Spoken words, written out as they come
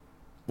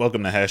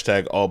Welcome to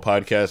hashtag All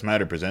Podcast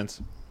Matter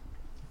presents.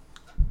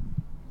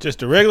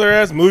 Just a regular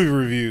ass movie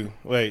review.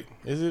 Wait,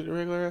 is it a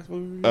regular ass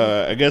movie review?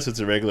 I guess it's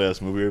a regular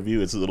ass movie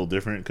review. It's a little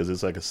different because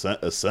it's like a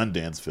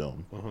Sundance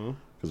film.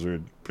 Because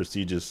we're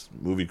prestigious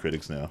movie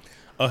critics now.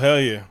 Oh hell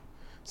yeah!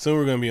 Soon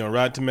we're gonna be on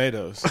Rotten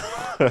Tomatoes.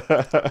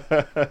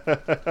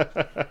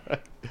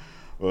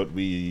 Well,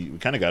 we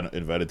kind of got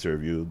invited to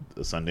review a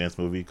Sundance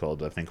movie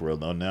called I Think We're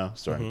Alone Now,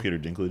 starring Peter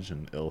Dinklage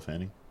and Elle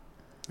Fanning.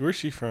 Where's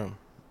she from?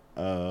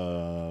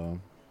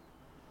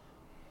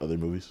 Other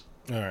movies.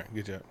 All right,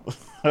 good job.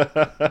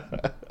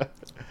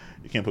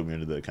 You can't put me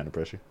under that kind of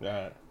pressure. All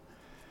right.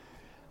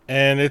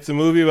 And it's a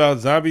movie about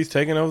zombies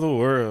taking over the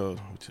world,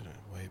 which is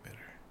way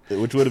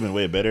better. Which would have been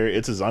way better.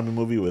 It's a zombie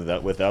movie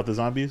without the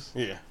zombies.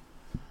 Yeah.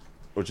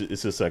 Which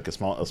it's just like a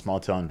small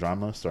town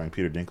drama starring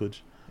Peter Dinklage.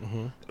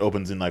 It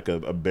opens in like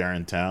a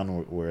barren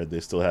town where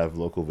they still have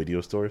local video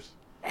stores.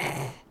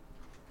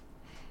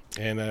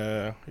 And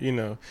they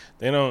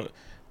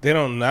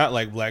don't not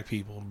like black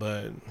people,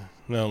 but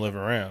they don't live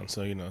around,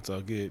 so it's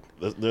all good.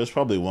 There's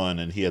probably one,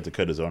 and he had to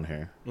cut his own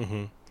hair.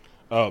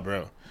 Oh,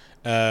 bro.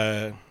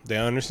 They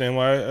don't understand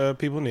why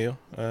people kneel.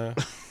 Maybe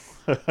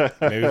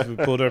if we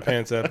pulled our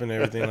pants up and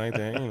everything like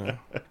that,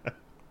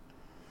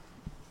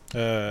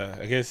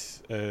 I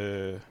guess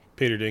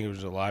Peter Dinklage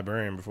was a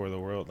librarian before the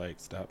world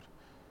stopped.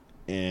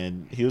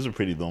 And he was a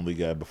pretty lonely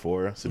guy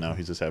before, so now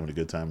he's just having a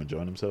good time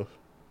enjoying himself.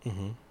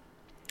 And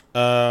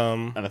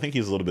I think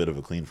he's a little bit of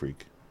a clean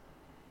freak.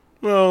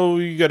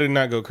 Well, you got to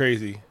not go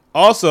crazy.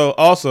 Also,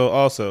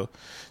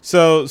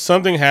 so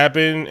something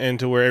happened and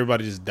to where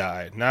everybody just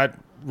died. Not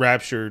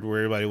raptured where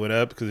everybody went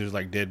up because there's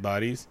dead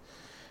bodies.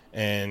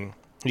 And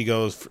he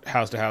goes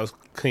house to house,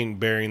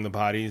 burying the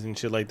bodies and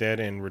shit like that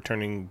and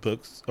returning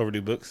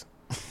overdue books.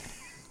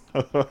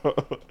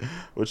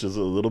 Which is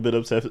a little bit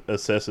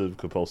obsessive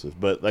compulsive.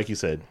 But like you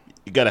said,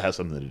 you got to have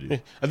something to do.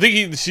 I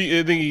think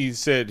he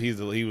said he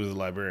was a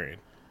librarian.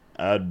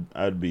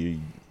 I'd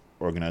be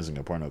organizing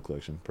a porno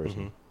collection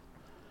personally.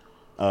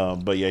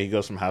 But yeah, he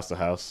goes from house to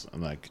house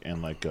and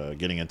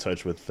getting in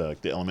touch with the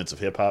elements of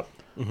hip hop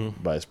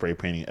by spray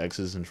painting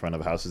X's in front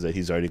of houses that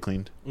he's already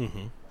cleaned.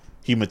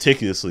 He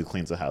meticulously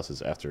cleans the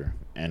houses after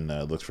and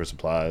looks for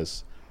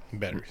supplies,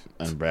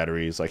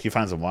 batteries. Like he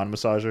finds a wand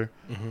massager,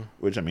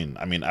 which I mean,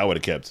 I would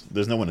have kept.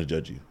 There's no one to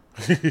judge you.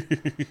 You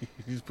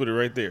just put it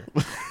right there.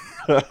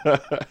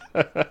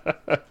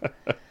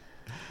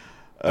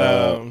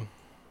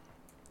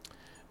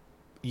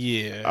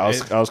 Yeah, I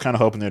was kind of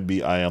hoping there'd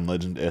be I Am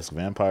Legend-esque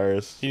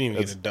vampires. He didn't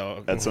even get a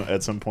dog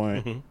at some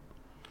point.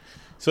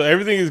 So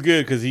everything is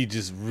good because he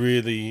just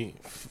really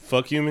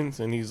fuck humans,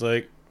 and he's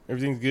like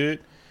everything's good.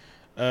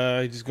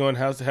 He's just going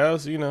house to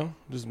house,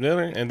 just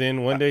building, and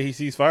then one day he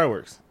sees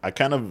fireworks. I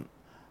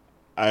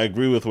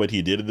agree with what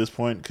he did at this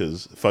point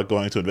because fuck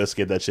going to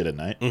investigate that shit at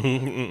night.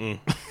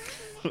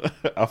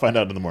 I'll find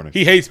out in the morning.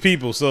 He hates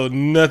people, so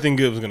nothing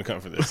good was gonna come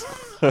for this.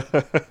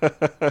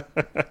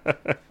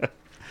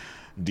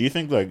 Do you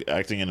think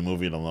acting in a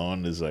movie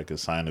alone is a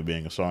sign of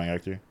being a strong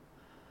actor?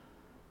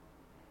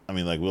 I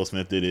mean, Will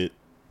Smith did it,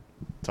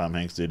 Tom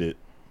Hanks did it,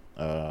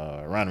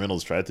 Ryan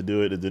Reynolds tried to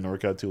do it. It didn't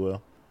work out too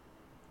well.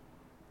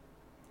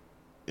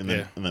 In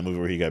that movie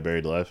where he got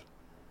buried alive.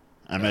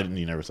 I imagine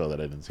you never saw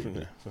that. I didn't see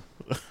it.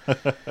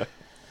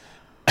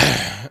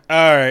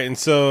 All right, and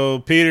so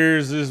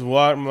Peter's just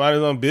minding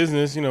his own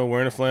business,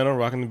 wearing a flannel,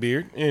 rocking the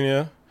beard,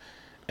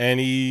 and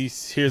he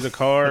hears a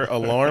car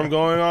alarm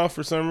going off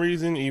for some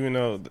reason, even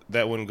though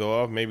that wouldn't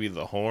go off. Maybe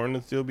the horn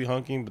would still be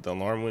honking, but the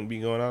alarm wouldn't be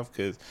going off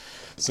because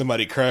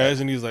somebody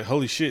crashed, and he's like,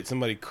 holy shit,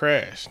 somebody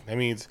crashed. That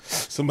means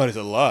somebody's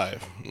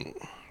alive.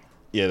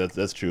 Yeah,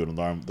 that's true. The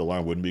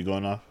alarm wouldn't be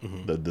going off.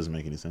 That doesn't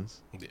make any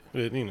sense. Yeah,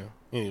 but,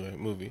 anyway,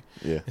 movie.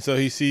 Yeah. And so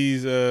he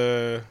sees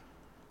a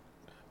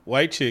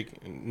white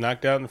chick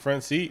knocked out in the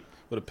front seat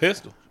with a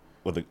pistol.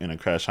 In a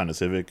crash Honda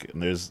Civic,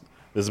 and there's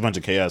a bunch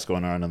of chaos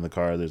going on in the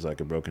car. There's a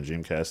broken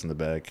Dreamcast in the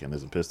back, and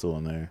there's a pistol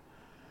in there.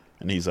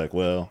 And he's like,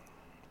 well,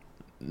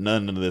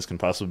 none of this can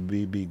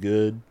possibly be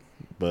good,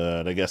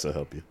 but I guess I'll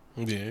help you.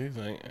 Yeah, he's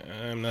like,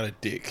 I'm not a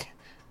dick,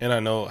 and I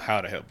know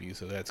how to help you,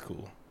 so that's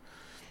cool.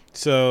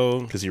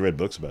 So, because he read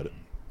books about it.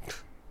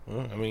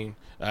 Well, I mean,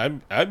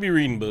 I'd be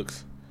reading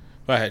books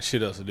if I had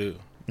shit else to do.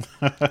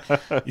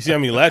 You see how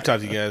many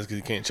laptops he has because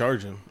he can't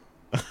charge them.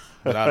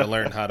 But I'd have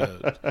learned how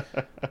to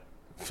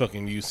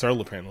fucking use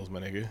solar panels, my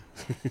nigga.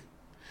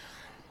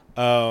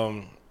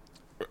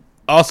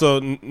 Also,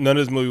 none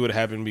of this movie would have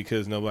happened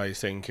because nobody's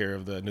taking care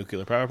of the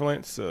nuclear power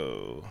plants.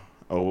 So,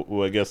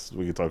 well, I guess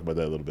we could talk about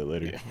that a little bit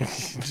later. Yeah.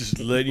 Just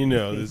let you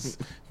know this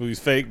movie's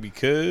fake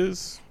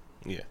because,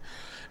 yeah.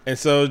 And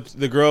so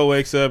the girl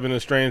wakes up in a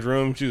strange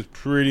room. She was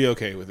pretty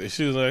okay with it.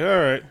 She was like, all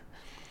right.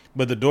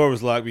 But the door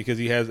was locked because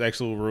he has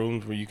actual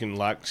rooms where you can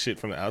lock shit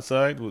from the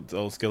outside with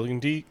old skeleton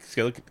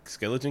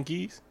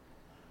keys.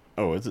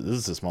 Oh, this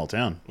is a small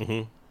town.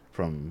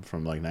 From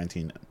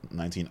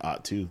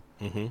 1902.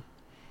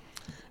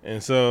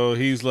 And so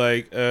he's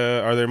like,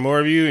 are there more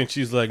of you? And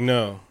she's like,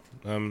 no,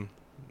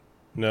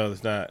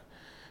 there's not.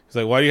 He's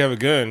like, why do you have a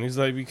gun? He's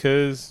like,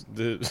 because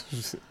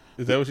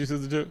Is that what she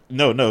says the joke?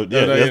 No, yeah, no,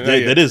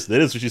 that is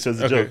what she says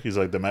the Okay. joke. He's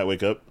like, they might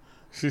wake up.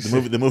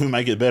 The movie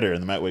might get better,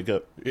 and they might wake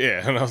up.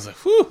 Yeah, and I was like,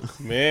 whew,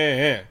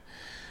 man.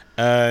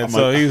 I'm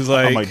he was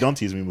like, I'm like, don't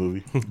tease me,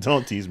 movie.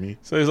 Don't tease me.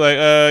 So he's like,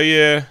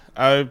 yeah,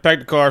 I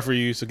packed the car for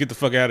you, so get the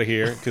fuck out of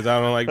here, because I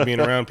don't like being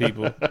around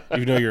people,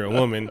 even though you're a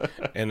woman,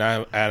 and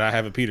I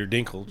have a Peter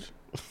Dinklage.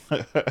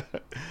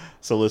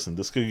 So listen,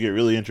 this could get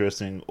really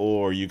interesting,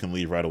 or you can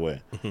leave right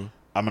away. Mm-hmm.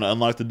 I'm gonna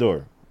unlock the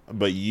door,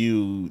 but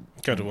you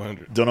Count to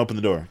 100. don't open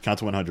the door. Count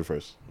to 100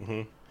 first.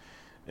 Mm-hmm.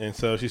 And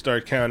so she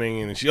started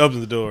counting, and she opens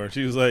the door, and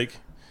she was like,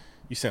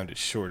 you sounded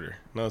shorter.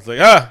 And I was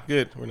like,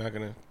 good. We're not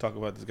going to talk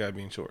about this guy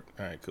being short.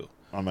 All right, cool.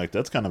 I'm like,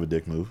 that's kind of a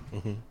dick move.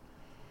 Mm-hmm.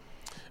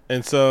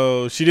 And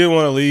so she didn't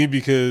want to leave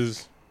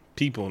because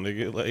people,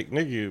 nigga. Like,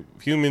 nigga,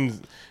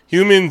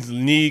 humans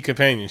need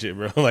companionship,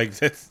 bro. Like,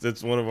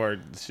 that's one of our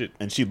shit.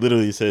 And she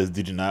literally says,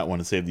 did you not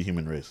want to save the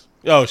human race?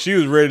 Oh, she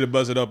was ready to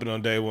bust it open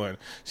on day one.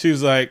 She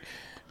was like,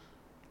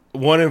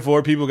 1 in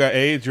 4 people got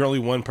AIDS. You're only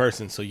one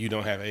person, so you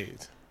don't have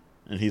AIDS.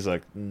 And he's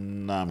like,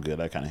 nah, I'm good.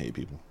 I kind of hate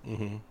people.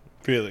 Mm-hmm.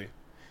 Really?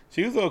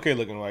 She was an okay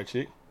looking white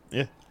chick.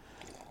 Yeah.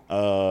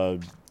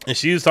 And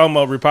she was talking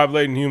about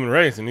repopulating the human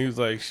race, and she was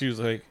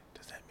like,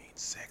 does that mean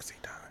sexy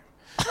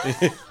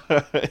time?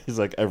 He's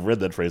like, I've read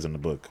that phrase in the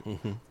book,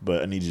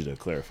 but I need you to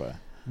clarify.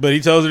 But he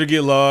tells her to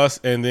get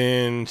lost, and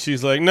then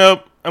she's like,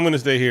 nope, I'm going to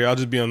stay here. I'll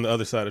just be on the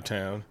other side of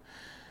town.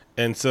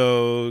 And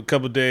so a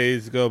couple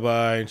days go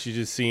by, and she's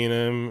just seeing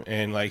him,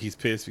 and like he's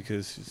pissed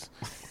because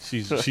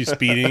she's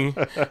speeding.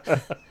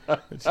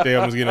 They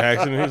almost get in an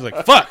accident. He's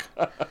like, fuck.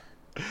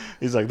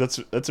 He's like, that's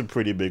a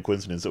pretty big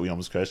coincidence that we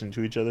almost crashed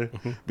into each other,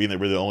 being that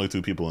we're the only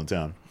 2 people in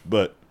town.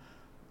 But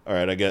all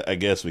right, I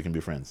guess we can be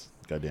friends.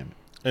 God damn it.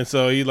 And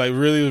so he like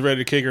really was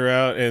ready to kick her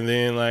out, and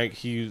then like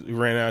he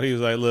ran out. He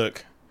was like,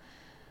 look,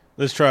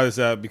 let's try this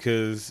out,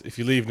 because if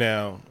you leave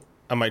now,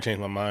 I might change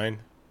my mind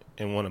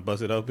and want to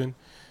bust it open.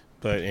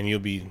 And you'll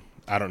be,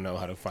 I don't know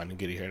how to find and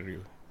get here.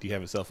 Do you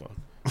have a cell phone?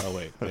 Oh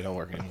wait, they don't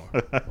work anymore.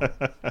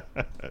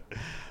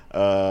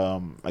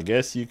 I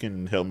guess you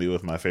can help me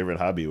with my favorite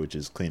hobby, which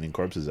is cleaning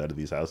corpses out of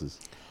these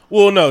houses.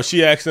 Well, no,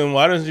 she asked him,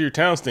 why doesn't your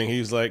town stink? He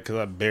was like, because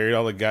I buried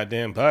all the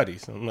goddamn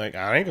bodies. I'm like,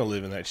 I ain't gonna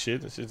live in that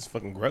shit. That shit's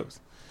fucking gross.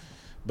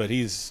 But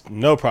he's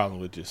no problem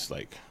with just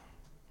like,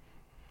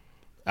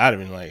 I'd have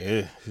been like,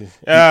 I'd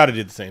have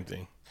did the same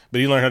thing.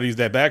 But he learned how to use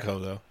that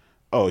backhoe though.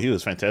 Oh, he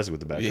was fantastic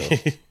with the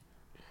backhoe.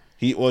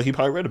 He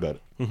probably read about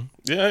it. Mm-hmm.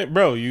 Yeah,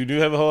 bro, you do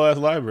have a whole ass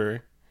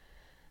library.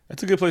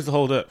 That's a good place to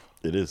hold up.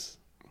 It is.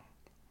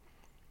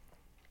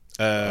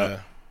 So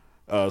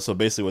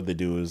basically what they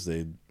do is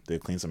they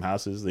clean some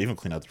houses. They even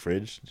clean out the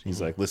fridge. He's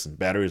like, listen,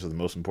 batteries are the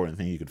most important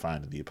thing you could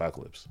find in the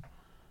apocalypse.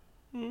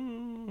 I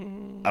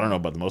don't know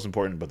about the most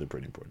important, but they're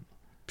pretty important.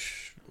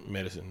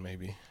 Medicine,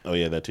 maybe. Oh,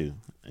 yeah, that too.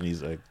 And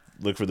he's like,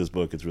 look for this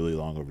book. It's really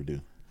long overdue.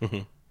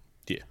 Mm-hmm.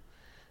 Yeah.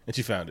 And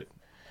she found it.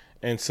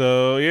 And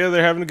so, yeah,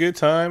 they're having a good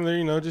time.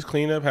 They're, just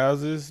cleaning up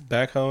houses,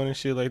 backhoeing and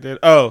shit like that.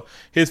 Oh,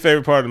 his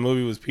favorite part of the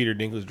movie was Peter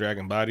Dinklage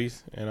dragging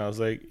bodies. And I was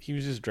like, he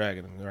was just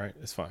dragging them, right?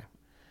 It's fine.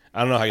 I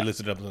don't know how he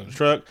lifted it up in the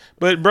truck.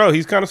 But, bro,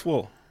 he's kind of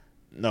swole.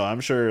 No,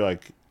 I'm sure,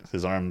 like,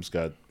 his arms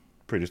got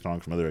pretty strong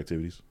from other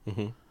activities.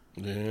 Mm-hmm.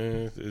 Yeah,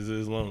 it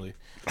is lonely.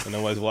 And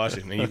nobody's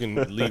watching. And you can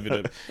leave it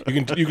up.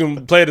 You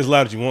can play it as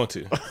loud as you want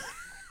to.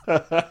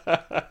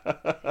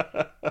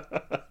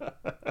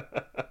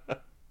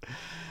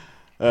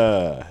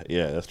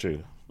 Yeah, that's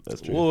true.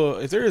 That's true. Well,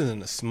 if there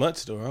isn't a smut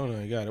store, I don't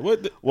know. You got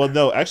it. Well,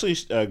 no, actually,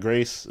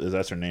 Grace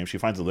that's her name. She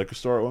finds a liquor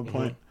store at one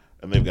point,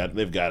 and they've got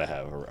to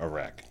have a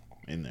rack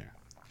in there,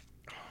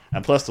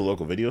 and plus the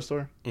local video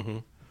store. Mm-hmm.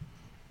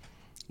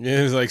 Yeah,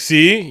 it's like,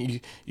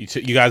 see,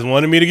 you guys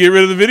wanted me to get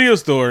rid of the video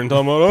store and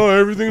talking about,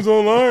 everything's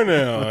online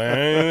now,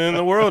 and then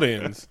the world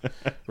ends.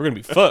 We're gonna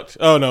be fucked.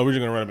 Oh no, we're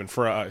just gonna run up in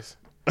fries.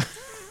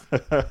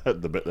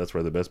 That's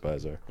where the Best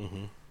Buys are.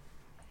 Mm-hmm.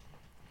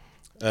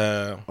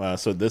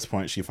 So at this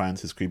point, she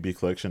finds his creepy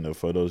collection of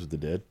photos of the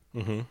dead.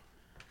 Mm-hmm.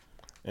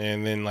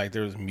 And then, like,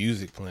 there was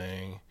music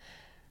playing.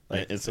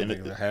 Like, it's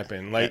something that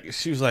happened. Like,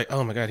 she was like,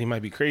 oh, my God, he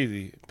might be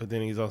crazy. But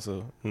then he's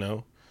also,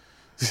 no.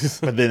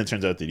 But then it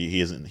turns out that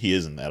he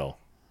isn't at all.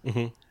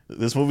 Mm-hmm.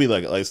 This movie,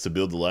 like, likes to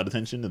build a lot of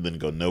tension and then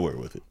go nowhere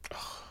with it.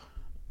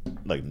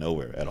 Like,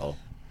 nowhere at all.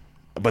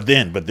 But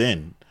then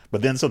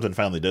something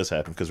finally does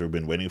happen because we've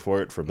been waiting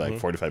for it for, like,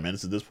 45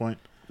 minutes at this point.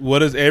 What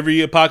does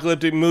every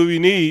apocalyptic movie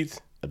need?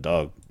 A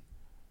dog.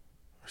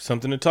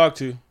 Something to talk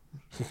to.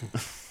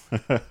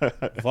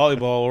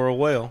 Volleyball or a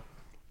whale.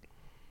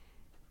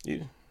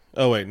 Yeah.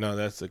 Oh, wait. No,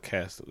 that's a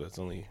cast. That's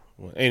only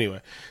one.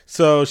 Anyway.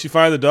 So she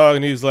finds the dog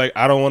and he's like,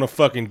 I don't want a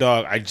fucking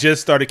dog. I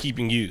just started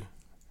keeping you.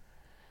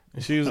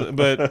 And she was,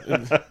 but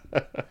I'd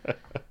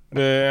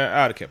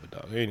have kept a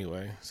dog.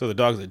 Anyway. So the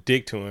dog's a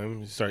dick to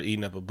him. He started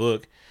eating up a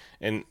book.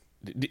 And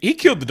he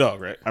killed the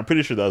dog, right? I'm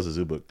pretty sure that was a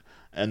zoo book.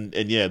 And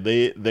yeah,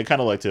 they kind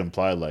of like to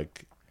imply,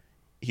 like,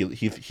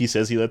 he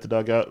says he let the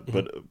dog out,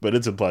 but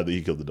it's implied that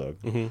he killed the dog.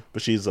 Mm-hmm.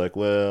 But she's like,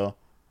 well,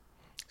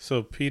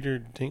 so Peter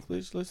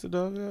Dinklage lets the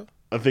dog out?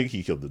 I think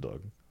he killed the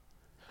dog.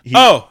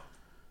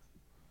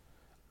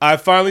 I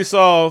finally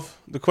solved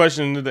the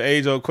question, the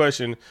age-old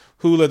question: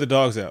 who let the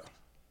dogs out?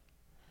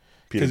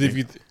 Because if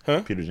you,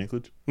 Peter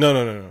Dinklage.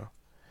 No.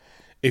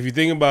 If you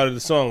think about it, the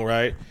song,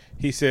 right?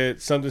 He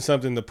said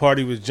something. The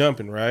party was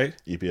jumping, right?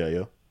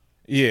 EPIO.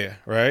 Yeah,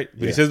 right.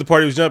 But he says the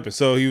party was jumping,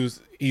 so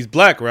he's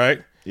black,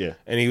 right? Yeah.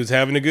 And he was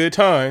having a good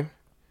time,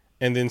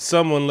 and then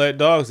someone let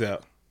dogs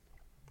out.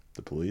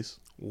 The police.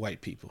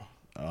 White people.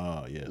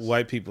 Oh yes.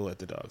 White people let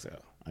the dogs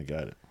out. I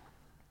got it.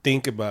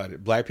 Think about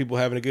it. Black people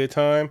having a good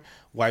time.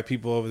 White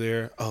people over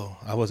there. Oh,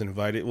 I wasn't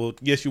invited. Well,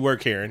 yes, you were,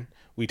 Karen.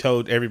 We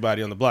told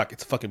everybody on the block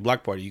it's a fucking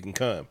block party. You can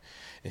come,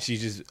 and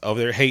she's just over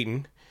there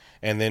hating,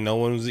 and then no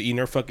one was eating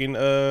her fucking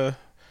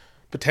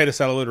potato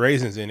salad with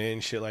raisins in it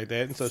and shit like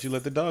that, and so she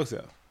let the dogs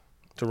out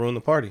to ruin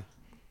the party.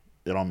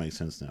 It all makes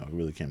sense now. It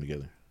really came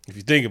together. If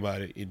you think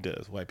about it, it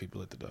does. White people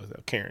let the dogs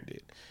out. Karen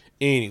did.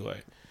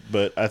 Anyway.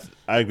 But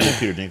I agree with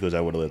Peter Dinklage.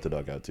 I would have let the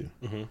dog out too.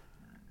 Mm-hmm.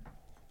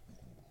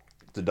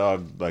 The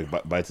dog like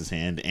bites his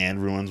hand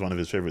and ruins one of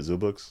his favorite zoo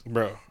books,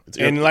 bro.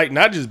 And like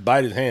not just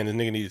bite his hand. This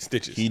nigga needed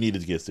stitches. He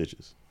needed to get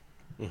stitches,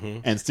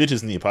 and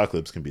stitches in the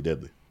apocalypse can be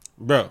deadly,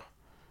 bro.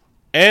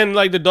 And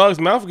like the dog's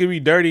mouth could be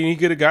dirty, and he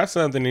could have got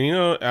something. And you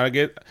know,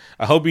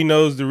 I hope he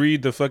knows to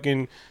read the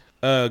fucking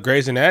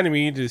Grey's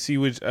Anatomy to see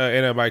which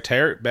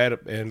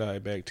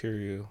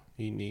antibacterial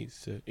he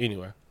needs to.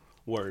 Anyway,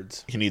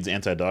 words. He needs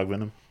anti-dog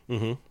venom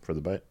for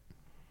the bite.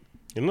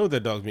 You know what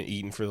that dog's been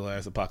eating for the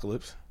last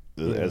apocalypse.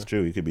 That's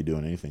true. He could be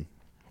doing anything.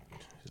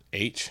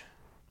 H.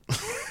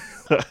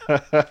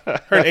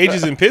 Heard H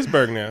is in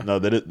Pittsburgh now. No,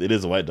 it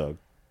is a white dog.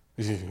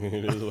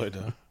 It is a white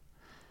dog.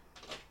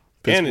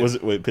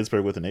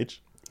 Pittsburgh with an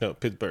H? No,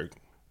 Pittsburgh.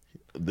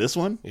 This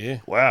one? Yeah.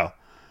 Wow.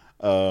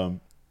 I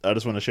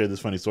just want to share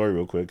this funny story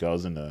real quick. I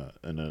was in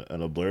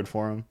a Blurred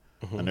forum,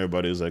 and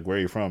everybody was like, "Where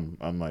are you from?"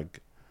 I'm like,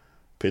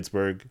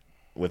 "Pittsburgh."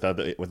 Without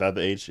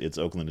the H, it's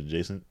Oakland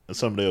adjacent. And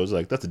somebody was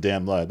like, "That's a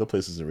damn lie. That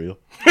place isn't real."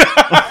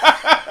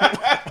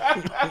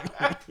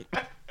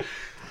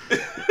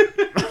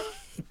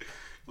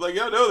 Like,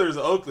 y'all know there's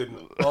Oakland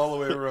all the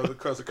way around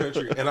across the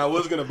country, and I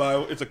was gonna buy.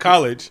 It's a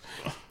college.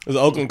 There's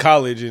Oakland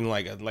College in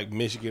like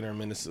Michigan or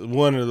Minnesota,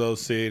 one of those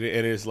cities,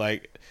 and it's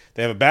like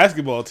they have a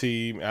basketball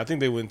team. I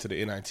think they went to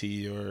the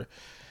NIT or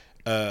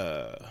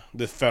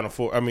the Final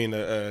Four. I mean,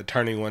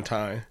 tourney one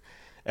time,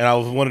 and I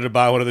wanted to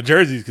buy one of the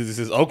jerseys because it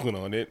says Oakland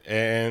on it,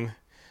 and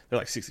they're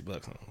like $60. I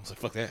was like,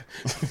 fuck that.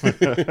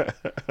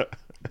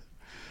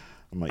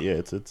 I'm like, yeah,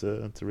 it's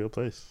a real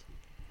place.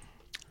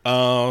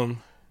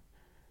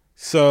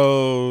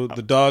 So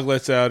the dog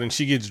lets out, and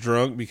she gets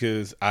drunk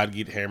because I'd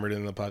get hammered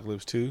in the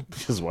apocalypse too.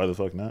 Because why the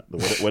fuck not?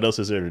 What else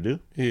is there to do?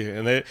 Yeah,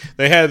 and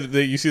they had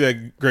you see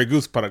that Grey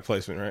Goose product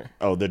placement, right?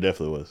 Oh, there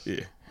definitely was.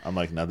 Yeah, I'm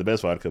like, not the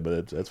best vodka,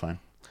 but that's fine.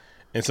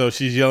 And so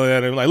she's yelling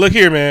at him like, "Look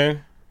here,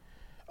 man!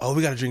 Oh,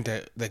 we got to drink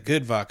that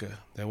good vodka,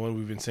 that one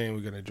we've been saying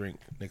we're gonna drink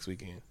next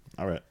weekend."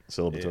 All right,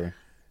 celebratory.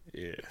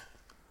 Yeah.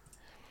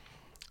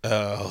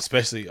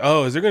 Especially.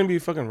 Oh, is there gonna be a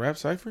fucking rap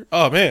cipher?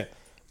 Oh man.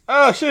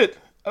 Oh shit.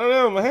 I don't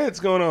know. My head's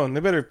going on. They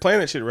better plan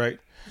that shit right.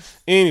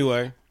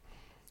 Anyway,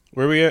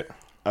 where we at?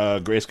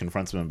 Grace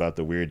confronts him about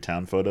the weird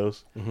town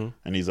photos, and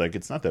he's like,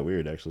 "It's not that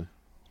weird, actually."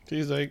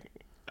 She's like,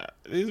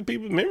 "These are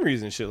people's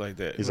memories and shit like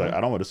that." He's like,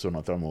 "I don't want to throw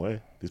them away.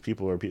 These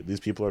people are people. These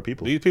people are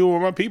people. These people were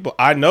my people.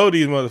 I know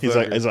these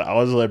motherfuckers." He's like, "I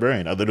was a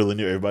librarian. I literally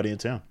knew everybody in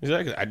town."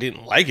 Exactly. I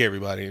didn't like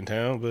everybody in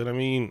town, but I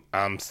mean,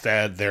 I'm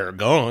sad they're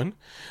gone.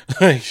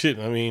 Like shit.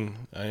 I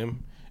mean, I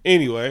am.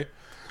 Anyway.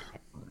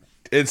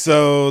 And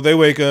so they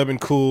wake up and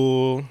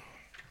cool.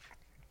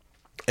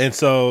 And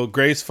so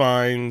Grace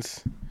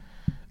finds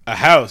a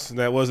house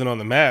that wasn't on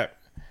the map.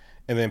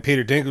 And then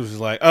Peter Dinklage was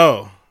like,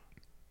 "Oh,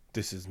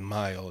 this is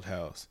my old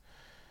house.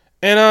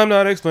 And I'm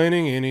not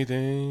explaining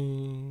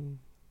anything."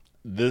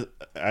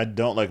 I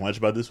don't like much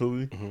about this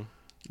movie,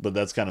 but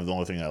that's kind of the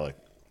only thing I like.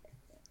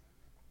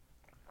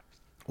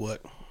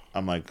 What?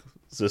 I'm like,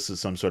 this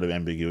is some sort of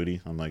ambiguity.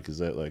 I'm like, is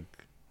that like...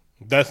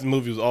 That's the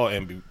movie was all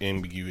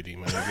ambiguity,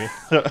 my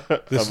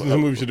nigga. This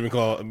movie should have been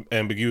called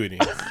Ambiguity.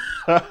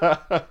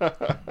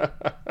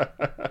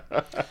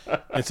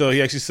 And so he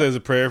actually says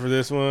a prayer for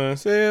this one.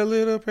 Say a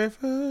little prayer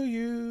for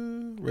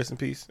you. Rest in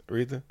peace,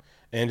 Aretha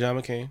and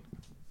John McCain.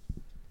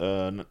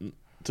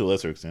 To a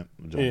lesser extent,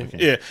 John McCain.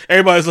 Yeah,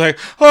 everybody's like,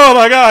 "Oh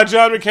my God,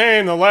 John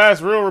McCain, the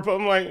last real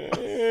Republican." I'm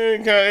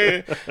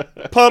like,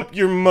 pump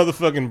your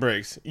motherfucking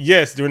brakes.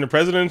 Yes, during the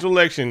presidential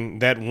election,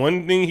 that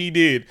one thing he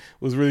did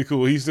was really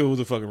cool. He still was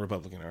a fucking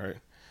Republican, all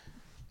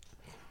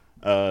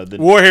right?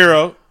 War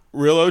hero,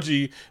 real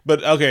OG.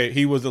 But okay,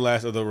 he was the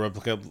last of the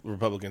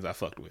Republicans I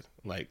fucked with.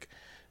 Like,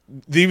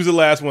 he was the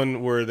last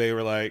one where they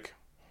were like,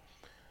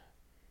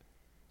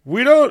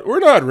 we're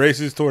not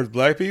racist towards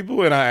black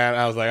people, and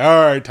I was like,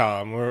 all right,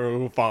 Tom,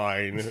 we're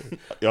fine.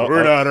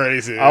 We're not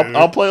racist.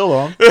 I'll play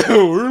along.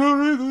 We're not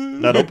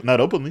racist.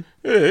 Not openly.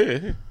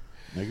 Yeah.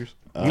 Niggers.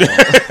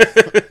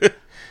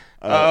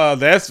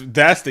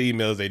 That's the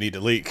emails they need to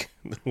leak.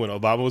 When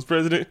Obama was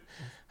president,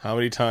 how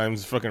many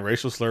times fucking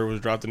racial slur was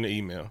dropped in the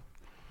email?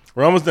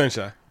 We're almost done,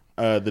 Shy.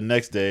 The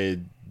next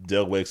day,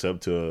 Dale wakes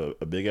up to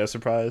a big ass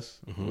surprise,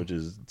 which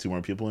is 2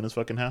 more people in his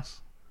fucking house.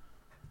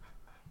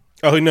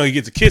 Oh no, he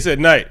gets a kiss at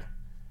night,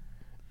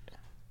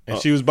 and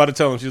she was about to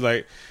tell him. She's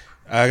like,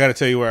 "I got to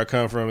tell you where I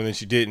come from," and then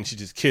she didn't. She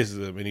just kisses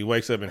him, and he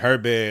wakes up in her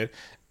bed,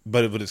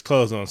 but with his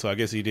clothes on. So I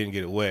guess he didn't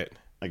get it wet.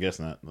 I guess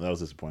not. That was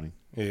disappointing.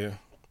 Yeah.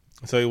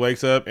 So he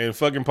wakes up and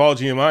fucking Paul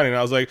Giamatti, and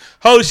I was like,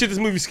 "Holy shit, this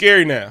movie's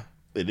scary now."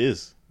 It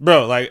is.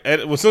 Bro, like,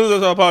 as soon as I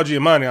saw Paul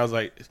Giamatti, I was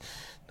like,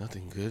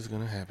 nothing good's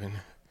gonna happen.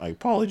 Like,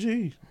 Pauly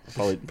G.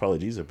 Pauly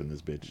G's up in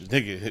this bitch.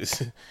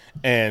 Nigga.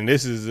 And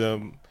this is,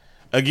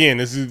 again,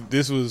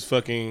 this was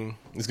fucking,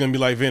 it's gonna be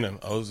like Venom.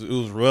 It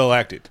was well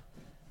acted.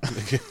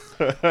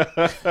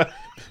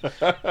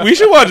 We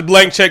should watch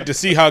Blank Check to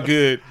see how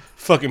good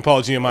fucking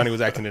Paul Giamatti was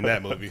acting in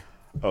that movie.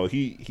 Oh,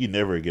 he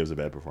never gives a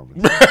bad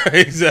performance.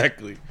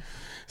 Exactly.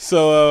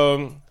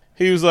 So,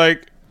 he was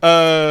like,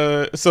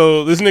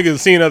 so this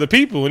nigga's seeing other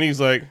people, and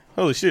he's like,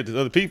 holy shit, there's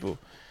other people.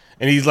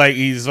 And he's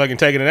fucking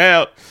taking it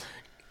out.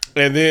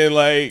 And then,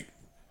 like,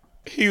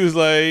 he was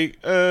like,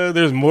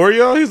 there's more,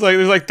 y'all? He's like,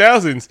 there's like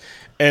thousands.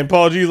 And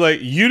Paul G's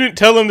like, you didn't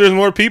tell him there's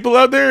more people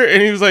out there?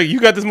 And he was like, you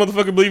got this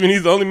motherfucker believing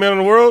he's the only man in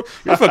the world?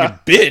 You're a fucking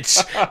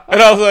bitch.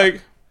 And I was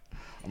like,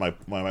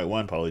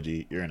 one, Pauly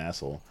G, you're an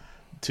asshole.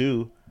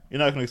 2, you're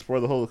not going to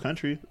explore the whole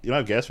country. You don't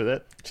have gas for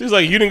that. She's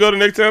like, you didn't go to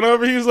next town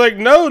over? He was like,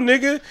 no,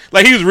 nigga.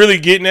 Like, he was really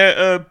getting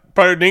at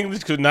part of English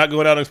because not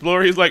going out and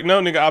explore. He's like,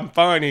 no, nigga, I'm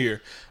fine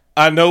here.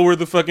 I know where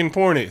the fucking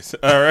porn is.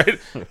 All right?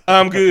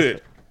 I'm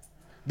good.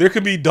 There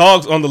could be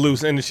dogs on the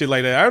loose and shit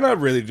like that. I'm not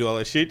really do all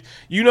that shit.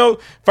 You know,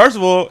 first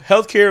of all,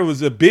 healthcare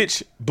was a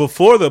bitch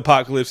before the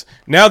apocalypse.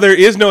 Now there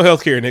is no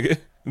healthcare, nigga.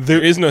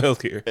 There is no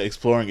healthcare.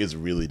 Exploring is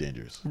really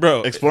dangerous.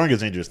 Bro. Exploring is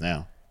dangerous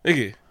now.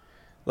 Nigga.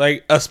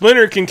 Like, a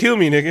splinter can kill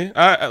me, nigga.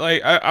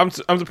 I'm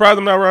surprised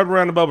I'm not riding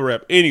around the bubble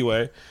wrap.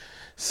 Anyway,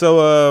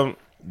 so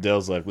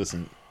Dale's like,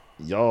 listen,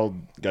 y'all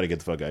got to get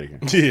the fuck out of here.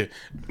 Yeah,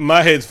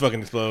 my head's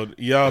fucking explode.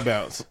 Y'all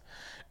bounce.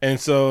 And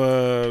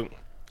so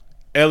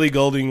Ellie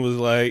Goulding was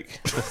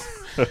like,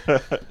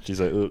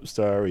 she's like, oops,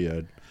 sorry,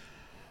 I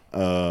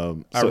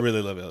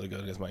really love Ellie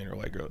Goulding. That's my inner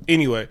white girl.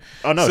 Anyway,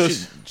 oh no,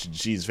 so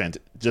she's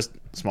fantastic. Just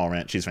small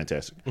rant, she's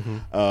fantastic.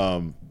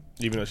 Even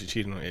though she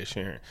cheated on Ed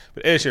Sheeran,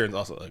 but Ed Sheeran's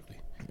also ugly.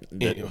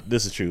 Anyway.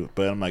 This is true,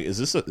 but I'm like,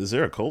 is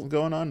there a cult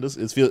going on?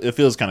 It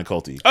feels kind of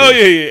culty. Oh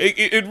yeah.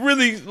 It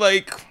really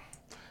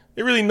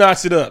it really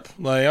knocks it up.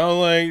 Like, I'm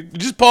like,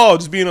 just Paul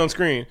just being on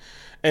screen.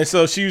 And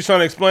so she was trying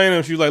to explain to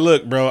him. She was like,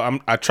 look, bro,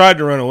 I tried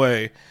to run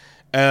away.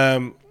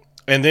 And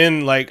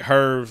then, like,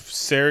 her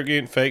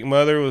surrogate fake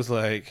mother was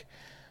like,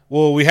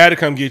 well, we had to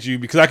come get you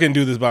because I couldn't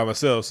do this by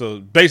myself. So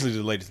basically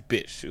the latest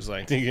bitch. She was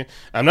like, thinking,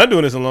 I'm not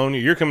doing this alone.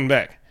 You're coming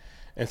back.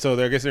 And so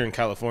I guess they're in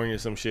California or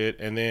some shit.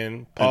 And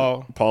then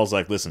Paul's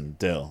like, listen,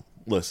 Dale,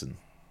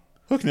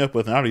 hook me up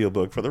with an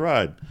audiobook for the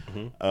ride.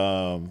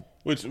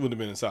 Which would have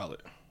been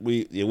solid.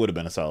 It would have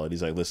been a solid.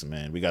 He's like, listen,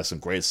 man, we got some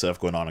great stuff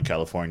going on in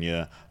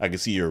California. I can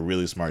see you're a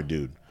really smart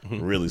dude.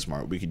 Really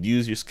smart. We could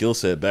use your skill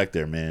set back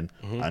there, man.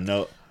 I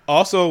know.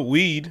 Also,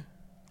 weed.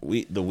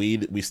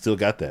 We still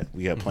got that.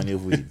 We got plenty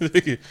of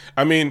weed.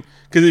 I mean,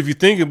 because if you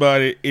think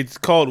about it, it's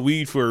called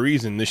weed for a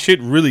reason. The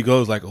shit really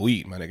goes like a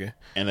weed, my nigga.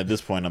 And at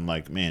this point, I'm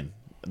like, man,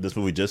 this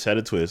movie just had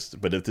a twist.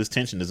 But if this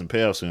tension doesn't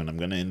pay off soon, I'm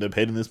gonna end up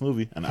hating this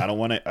movie. And I don't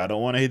want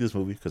to hate this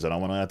movie because I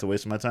don't want to have to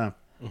waste my time.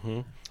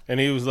 And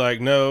he was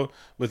like, no.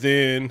 But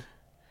then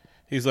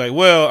he's like,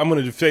 well, I'm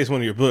going to face one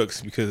of your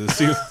books because it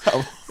seems...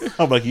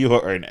 I'm like, you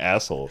are an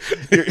asshole.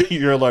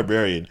 You're a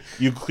librarian.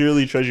 You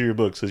clearly treasure your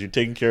books because you're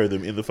taking care of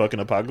them in the fucking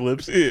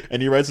apocalypse. Yeah.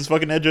 And he writes his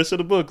fucking address to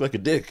the book like a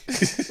dick.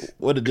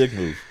 What a dick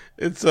move.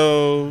 And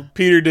so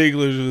Peter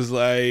Dinklage was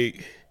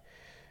like,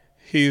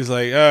 he was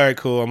like, all right,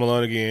 cool, I'm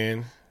alone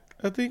again.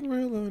 I think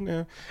we're alone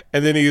now.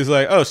 And then he was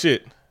like, oh,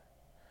 shit.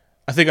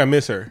 I think I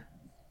miss her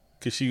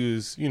because she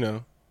was,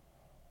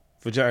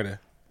 vagina.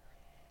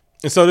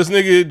 And so this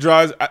nigga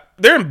drives.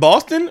 They're in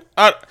Boston.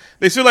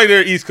 They feel like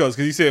they're East Coast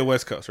because he said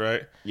West Coast,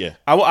 right? Yeah.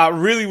 I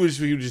really wish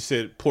he just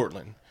said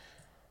Portland,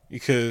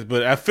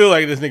 but I feel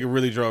like this nigga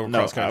really drove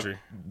cross country.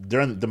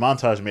 During the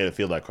montage, made it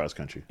feel like cross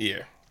country.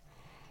 Yeah.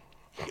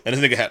 And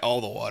this nigga had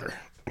all the water,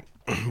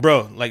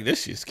 bro. Like,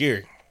 this shit's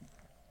scary.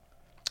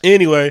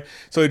 Anyway,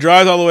 so he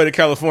drives all the way to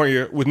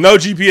California with no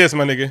GPS,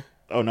 my nigga.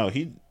 Oh no,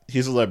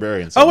 he's a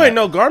librarian. So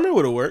no, Garmin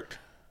would have worked.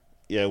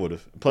 Yeah, it would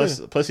have.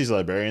 Plus, he's a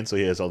librarian, so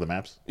he has all the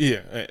maps.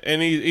 Yeah, and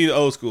he's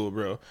old school,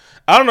 bro.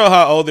 I don't know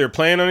how old they're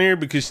playing on here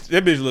because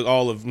that bitch look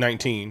all of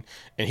 19,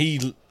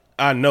 and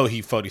I know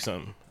he 40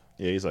 something.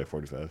 Yeah, he's like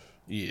 45.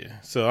 Yeah,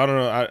 so I don't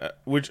know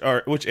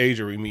which age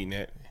are we meeting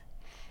at.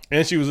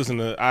 And she was listening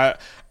to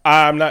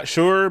I'm not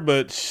sure,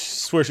 but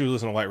swear she was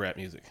listening to white rap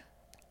music.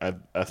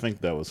 I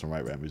think that was some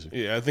white rap music.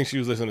 Yeah, I think she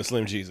was listening to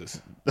Slim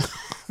Jesus.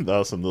 That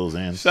was some Lil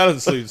Xan. Shout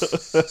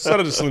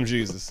out to Slim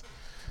Jesus.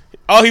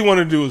 All he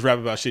wanted to do was rap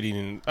about shit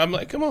eating. I'm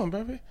like, come on,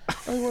 bro.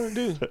 All you want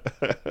to do.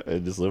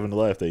 And just living the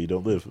life that you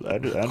don't live. I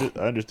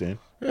understand.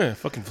 Yeah,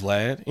 fucking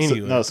Vlad.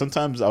 Anyway.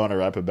 Sometimes I want to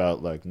rap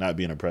about like not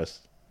being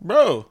oppressed.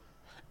 Bro,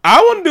 I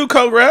want to do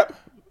coke rap.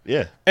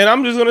 Yeah. And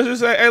I'm just going to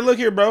just say, hey, look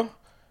here, bro.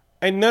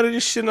 Ain't none of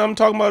this shit I'm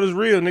talking about is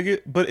real,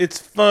 nigga. But it's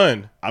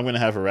fun. I'm gonna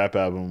have a rap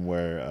album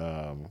where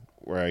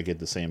I get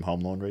the same home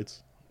loan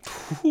rates.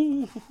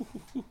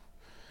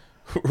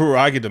 Where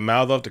I get to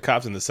mouth off the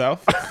cops in the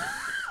South.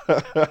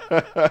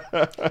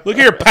 Look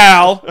here,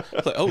 pal.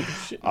 It's like, oh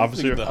shit,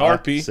 Officer the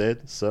harpy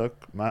said,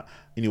 "Suck my."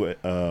 Anyway,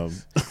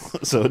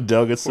 so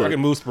Dell gets I can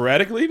move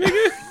sporadically,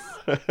 nigga.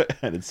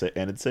 and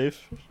it's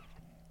safe.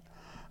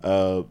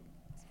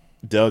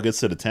 Dell gets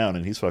to the town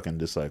and he's fucking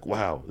just like,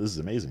 wow, this is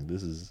amazing.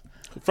 This is.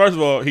 First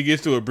of all, he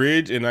gets to a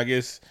bridge, and I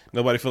guess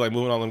nobody feel like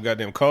moving all them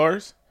goddamn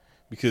cars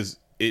because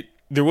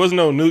there was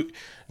no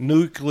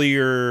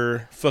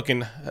nuclear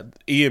fucking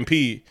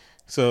EMP.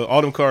 So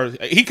all them cars,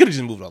 he could have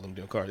just moved all them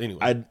damn cars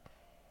anyway.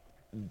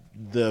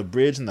 The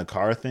bridge and the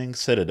car thing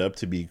set it up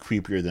to be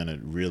creepier than it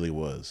really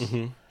was.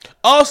 Mm-hmm.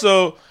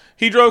 Also,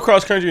 he drove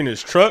cross country in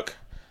his truck.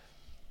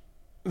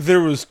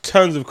 There was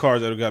tons of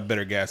cars that have got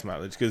better gas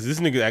mileage because this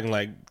nigga acting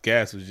like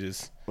gas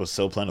was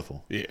so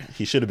plentiful. Yeah,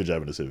 he should have been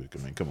driving a Civic. I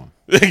mean, come on,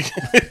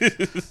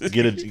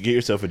 get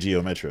yourself a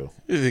Geo Metro.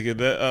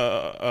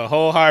 A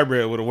whole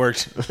hybrid would have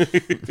worked.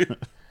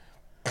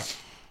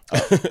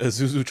 A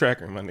Zuzu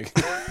tracker, my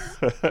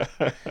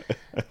nigga.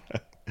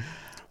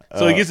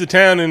 So he gets to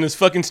town and it's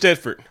fucking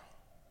Stedford.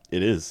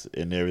 It is,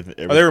 and everything.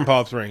 Oh, they were in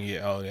Palm Springs.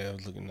 Yeah. Oh, yeah. It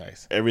was looking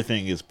nice.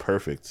 Everything is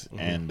perfect,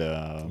 and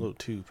a little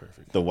too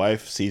perfect. The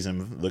wife sees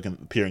him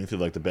peering through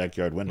like the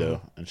backyard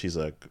window, and she's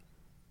like,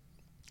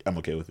 "I'm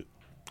okay with it."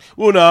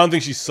 Well, no, I don't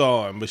think she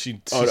saw him, but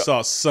she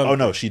saw something. Oh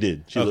no, she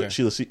did. Okay.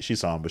 She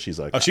saw him, but she's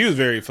like, oh, she was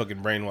very fucking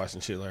brainwashed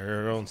and shit, like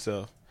her own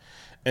self.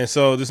 And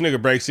so this nigga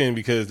breaks in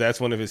because that's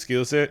one of his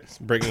skill sets,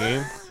 breaking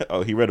in.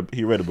 Oh, he read a book.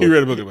 He read a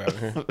book about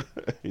it.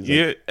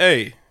 Yeah, like,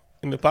 hey,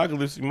 in the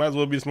apocalypse, you might as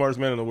well be the smartest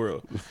man in the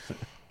world.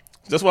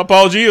 That's why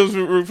Paul G was.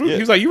 He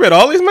was like, "You read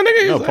all these, my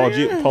nigga?"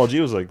 No, Paul G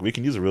was like, "We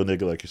can use a real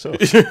nigga like yourself."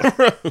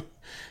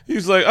 He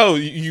was like, "Oh,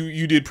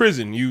 you did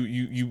prison.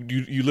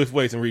 You lift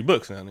weights and read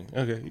books now.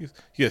 Okay,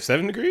 you have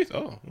 7 degrees.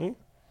 Oh."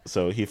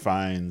 So he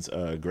finds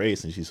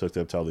Grace, and she's hooked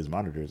up to all these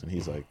monitors, and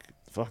he's like,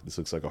 "Fuck, this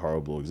looks like a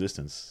horrible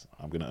existence.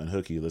 I'm gonna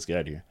unhook you. Let's get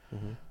out of here."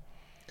 Mm-hmm.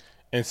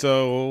 And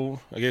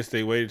so I guess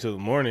they waited till the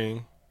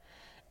morning,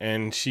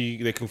 and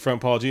they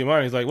confront Paul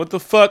Giamatti. He's like, "What the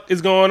fuck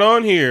is going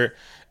on here?"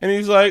 And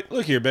he's like,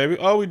 "Look here, baby.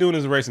 All we doing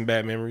is erasing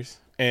bad memories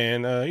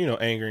and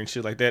anger and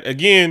shit like that.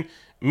 Again,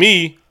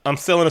 I'm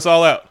selling us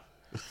all out.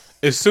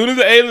 As soon as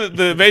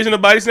the invasion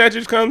of body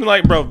snatchers comes,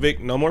 like, bro,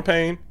 Vic, no more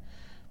pain.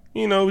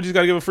 We just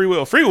gotta give a free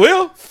will. Free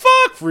will?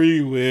 Fuck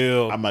free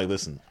will." I'm like,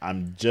 listen,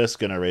 I'm just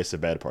gonna erase the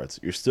bad parts.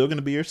 You're still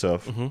gonna be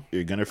yourself. Mm-hmm.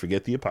 You're gonna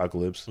forget the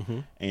apocalypse,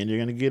 and you're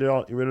gonna get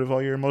rid of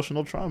all your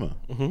emotional trauma.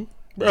 Mm-hmm.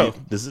 Bro,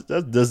 does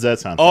that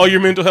sound all fine? Your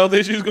mental health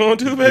issues going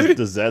too, baby?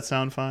 Does that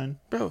sound fine,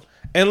 bro?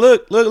 And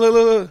look,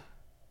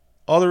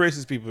 all the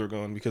racist people are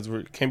going because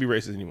we can't be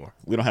racist anymore.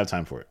 We don't have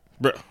time for it,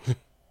 bro.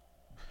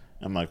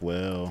 I'm like,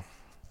 well,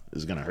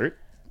 is it gonna hurt?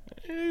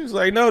 He's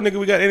like, "No, nigga,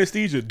 we got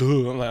anesthesia."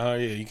 Duh. I'm like, "Oh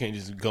yeah, you can't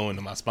just go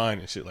into my spine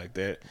and shit like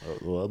that."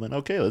 Well, then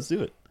okay, let's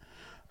do it.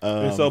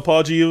 And so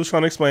Paul G was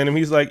trying to explain to him.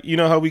 He's like, "You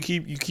know how you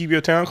keep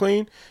your town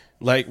clean,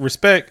 like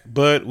respect,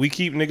 but we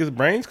keep niggas'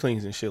 brains clean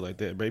and shit like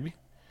that, baby."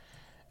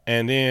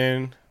 And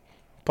then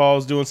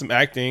Paul's doing some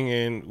acting,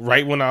 and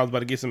right when I was about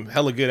to get some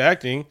hella good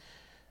acting,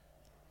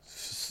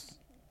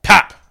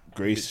 pop!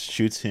 Grace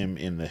shoots him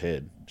in the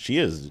head. She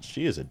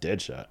is a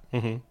dead shot.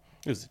 Mm-hmm.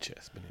 It was the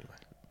chest, but anyway.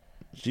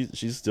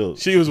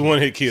 She was one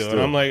hit kill,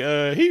 and I'm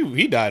like,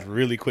 he died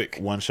really quick.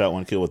 One shot,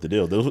 one kill with the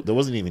deal. There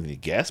wasn't even any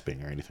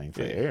gasping or anything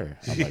for air.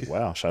 I'm like,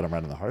 wow, shot him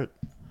right in the heart.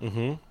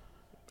 Mm-hmm.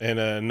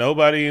 And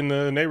nobody in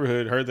the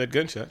neighborhood heard that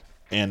gunshot.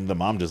 And the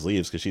mom just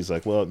leaves because she's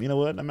like, well, you know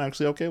what? I'm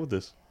actually okay with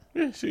this.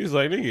 Yeah, she's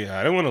like, nigga,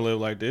 I don't want to live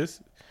like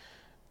this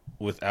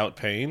without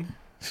pain.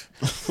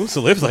 Who wants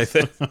to live like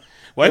that?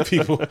 White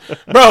people,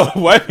 bro.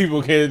 White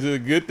people can't do a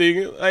good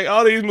thing. Like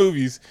all these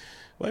movies,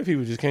 white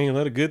people just can't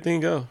let a good thing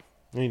go.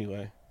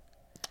 Anyway.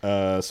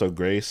 So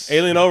Grace,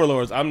 alien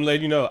overlords. I'm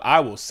letting you know,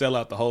 I will sell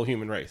out the whole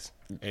human race.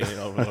 Alien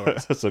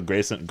overlords. So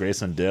Grace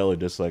and Dale are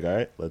just like, all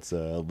right, let's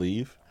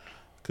leave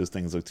because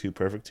things look too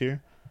perfect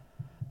here.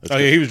 Yeah,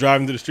 he was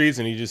driving through the streets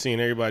and he just seeing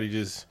everybody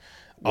just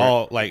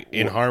all like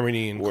in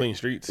harmony and clean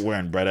streets,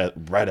 wearing bright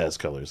ass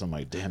colors. I'm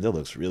like, damn, that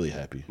looks really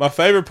happy. My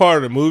favorite part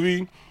of the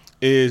movie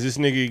is this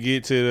nigga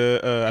get to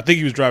the. I think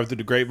he was driving through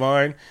the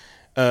Grapevine.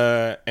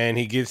 And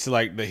he gets to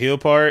like the hill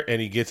part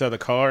and he gets out of the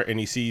car and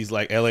he sees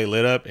like LA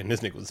lit up and this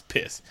nigga was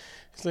pissed.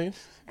 He's like,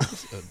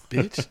 "This is a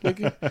bitch,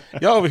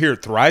 nigga. Y'all over here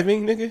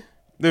thriving, nigga.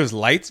 There's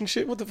lights and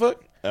shit. What the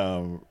fuck?"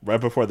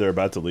 Right before they're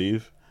about to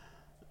leave,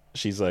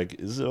 she's like,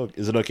 "Is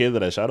it okay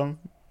that I shot him?"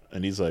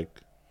 And he's like,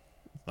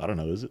 "I don't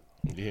know, is it?"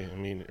 Yeah, I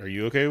mean, are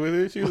you okay with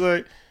it? She was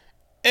like,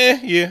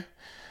 yeah.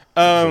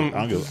 I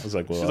was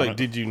like, well, she's like,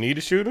 "Did you need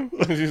to shoot him?"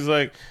 She's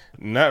like,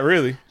 "Not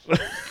really."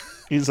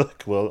 He's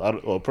like,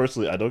 well,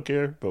 personally, I don't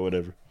care, but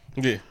whatever.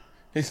 Yeah.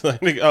 He's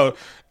like, nigga,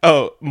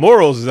 oh,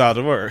 morals is out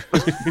of word.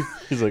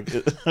 He's like,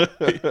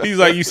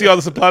 "You see all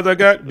the supplies I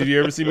got? Did you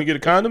ever see me get a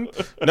condom?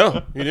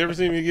 No, you never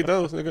see me get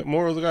those. Nigga,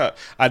 morals I got.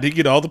 I did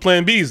get all the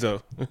Plan Bs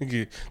though.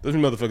 Those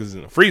motherfuckers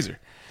in the freezer."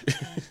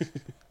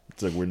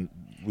 It's like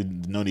we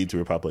no need to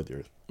repopulate the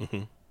Earth.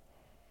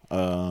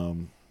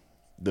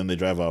 Then they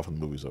drive off and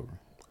the movie's over.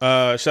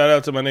 Shout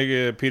out to my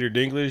nigga Peter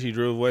Dinklage. He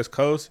drove West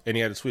Coast and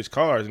he had to switch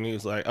cars, and he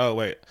was like, "Oh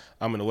wait,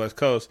 I'm in the West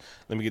Coast.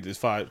 Let me get this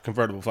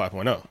convertible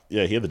 5.0."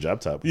 Yeah, he had the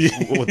drop top. He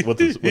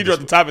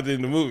dropped the top at the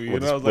end of the movie,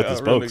 and I was like,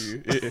 "Oh, real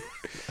nigga." Yeah.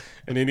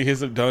 And then he hit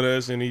some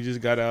donuts, and he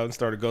just got out and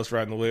started ghost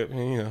riding the whip. And,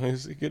 you know, it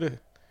was good.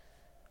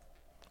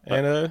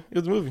 And it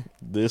was a movie.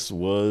 This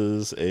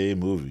was a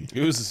movie.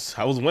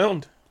 I was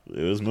whelmed.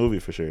 It was a movie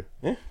for sure.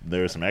 Yeah.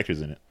 There were some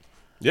actors in it.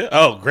 Yeah.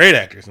 Oh, great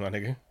actors, my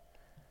nigga.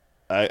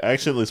 I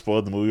accidentally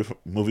spoiled the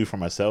movie for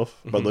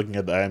myself by looking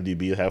at the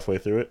IMDb halfway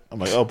through it. I'm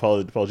like, oh,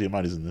 Paul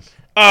Giamatti's in this.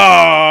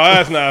 Oh,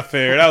 that's not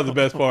fair. That was the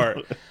best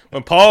part.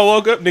 When Paul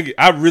woke up, nigga,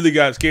 I really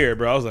got scared,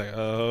 bro. I was like,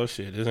 oh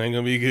shit, this ain't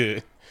gonna be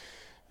good.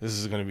 This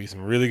is gonna be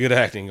some really good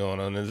acting going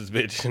on in this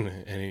bitch.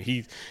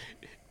 And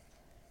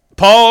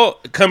Paul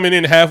coming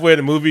in halfway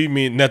the movie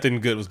mean nothing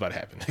good was about to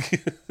happen.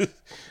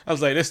 I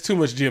was like, that's too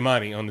much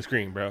Giamatti on the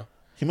screen, bro.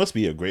 He must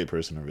be a great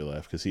person in real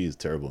life because he is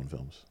terrible in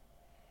films.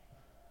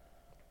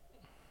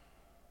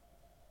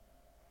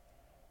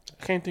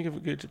 I can't think of a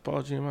good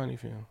Paul Giamatti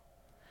film.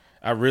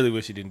 I really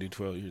wish he didn't do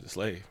 12 Years a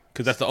Slave,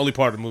 because that's the only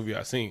part of the movie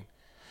I've seen.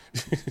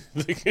 Is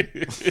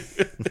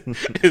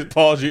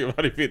Paul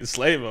Giamatti being the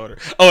slave owner?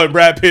 Oh, and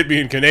Brad Pitt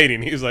being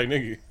Canadian. He was like,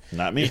 nigga.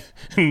 Not me.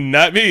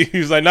 Not me. He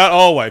was like, not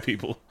all white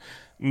people.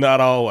 Not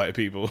all white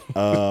people.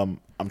 I'm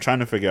trying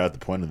to figure out the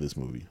point of this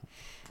movie.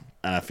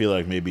 And I feel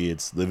like maybe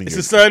it's living. It's a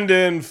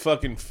Sundance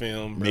fucking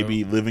film, bro.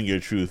 Maybe living your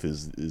truth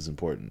is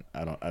important.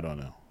 I don't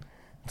know.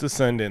 It's a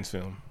Sundance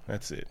film.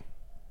 That's it.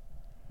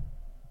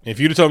 If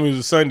you'd have told me it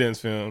was a Sundance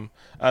film,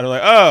 I'd have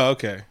like, oh,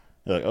 okay.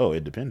 You're like, oh,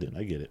 independent.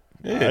 I get it.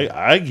 Yeah.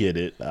 I get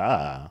it.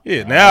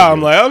 Yeah, now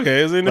I'm like,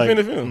 okay, it's an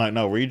independent film. Like,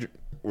 no, were you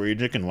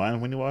drinking wine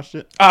when you watched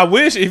it? I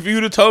wish if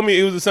you'd have told me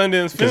it was a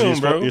Sundance film,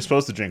 bro. You're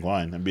supposed to drink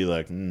wine and be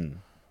like,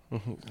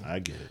 I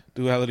get it.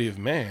 Duality of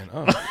man.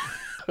 Oh.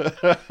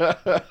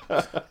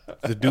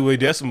 The Dewey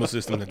Decimal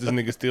System that this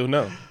nigga still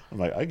know. I'm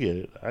like, I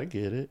get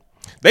it.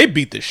 They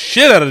beat the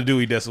shit out of the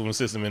Dewey Decimal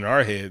System in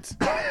our heads.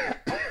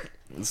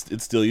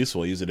 It's still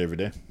useful. I use it every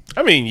day.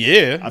 I mean,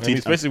 yeah.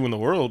 Especially when the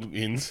world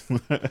ends.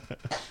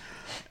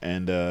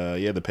 And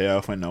the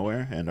payoff went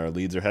nowhere, and our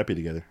leads are happy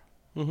together.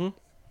 Mm-hmm.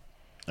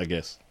 I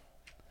guess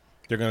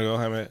they're gonna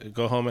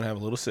go home and have a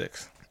little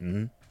sex.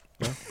 Mm-hmm.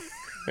 Yeah.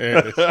 There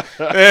it is.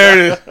 There it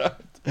is.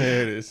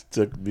 There it is.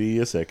 Took me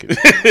a second.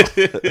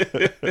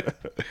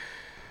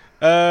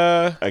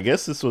 I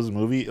guess this was a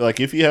movie. Like,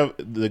 if you have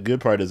the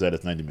good part is that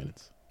it's 90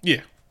 minutes.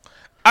 Yeah,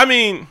 I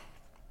mean,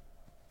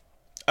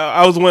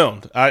 I was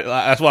whelmed.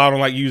 That's why I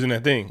don't like using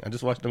that thing. I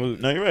just watched the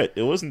movie. No, you're right.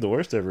 It wasn't the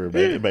worst ever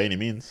by any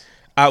means.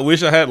 I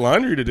wish I had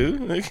laundry to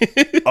do.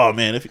 Oh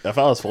man, if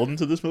I was folding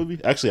to this movie,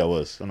 actually I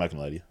was. I'm not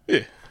gonna lie to you.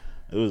 Yeah,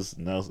 it was.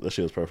 No, that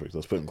shit was perfect. I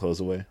was putting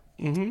clothes away.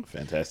 Mm-hmm.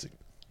 Fantastic.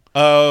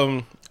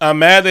 I'm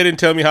mad they didn't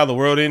tell me how the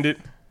world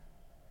ended.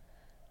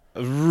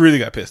 I really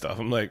got pissed off.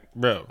 I'm like,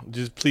 bro,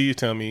 just please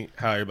tell me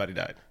how everybody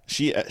died.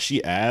 She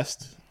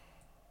asked,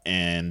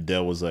 and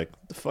Dell was like,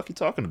 "What the fuck you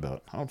talking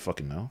about? I don't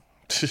fucking know."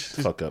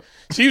 Fuck up.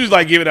 She was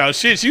like giving out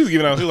shit. She was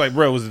like,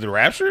 bro, was it the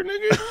rapture,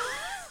 nigga?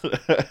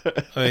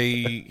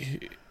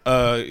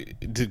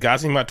 Did God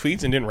see my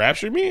tweets and didn't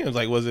rapture me? I was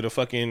like, was it a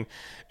fucking?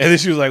 And then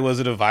she was like, was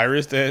it a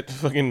virus that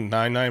fucking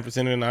 99% of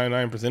the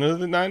 99% of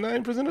the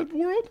 99% of the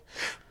world?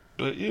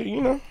 But yeah, you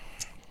know.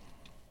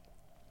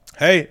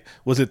 Hey,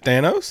 was it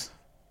Thanos?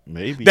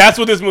 Maybe. That's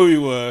what this movie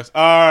was.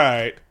 All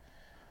right.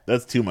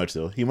 That's too much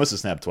though. He must have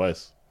snapped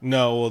twice.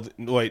 No, well,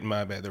 wait,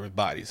 my bad. There were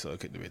bodies, so it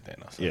couldn't have been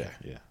Thanos. Okay.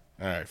 Yeah.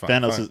 All right, fine.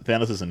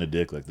 Thanos isn't a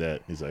dick like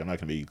that. He's like, I'm not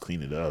gonna make you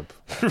clean it up.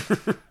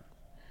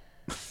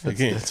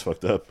 Again, that's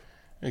fucked up.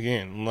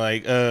 Again,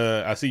 like,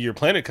 I see your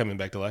planet coming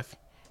back to life.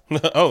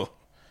 oh,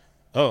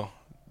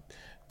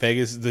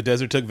 Vegas. The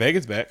desert took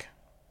Vegas back,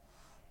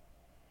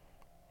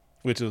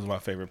 which was my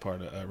favorite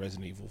part of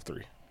Resident Evil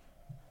 3.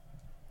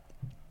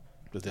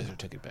 The desert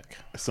took it back.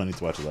 I still need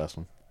to watch the last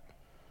one.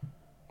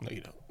 No,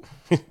 you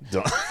don't.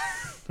 Don't.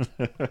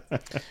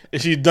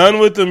 If you're done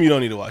with them, you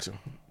don't need to watch them.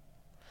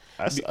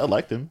 I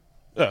liked him.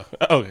 Oh,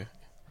 okay.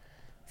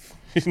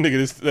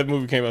 Nigga, that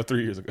movie came out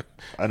 3 years ago.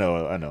 I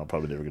know. I'm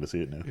probably never gonna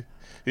see it now.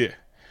 Yeah,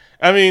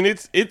 I mean,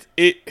 it.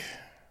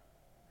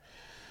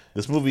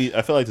 This movie,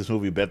 I feel like this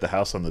movie bet the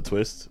house on the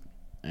twist,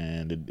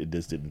 and it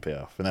just didn't pay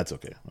off, and that's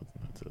okay.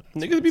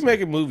 Niggas be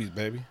making movies,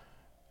 baby.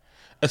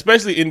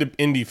 Especially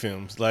indie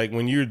films. Like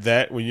when you're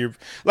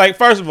like,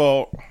 first of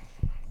all,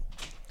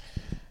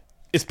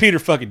 it's Peter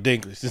fucking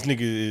Dinklage. This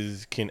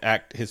nigga can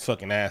act his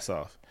fucking ass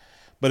off,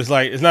 but it's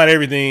like it's not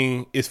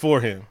everything is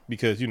for him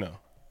because you know.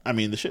 I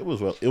mean, the shit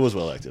was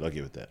well acted. I'll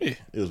give it that. Yeah.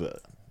 It was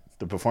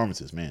the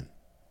performances, man.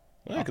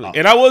 Exactly.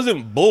 And I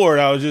wasn't bored.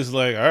 I was just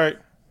like, all right.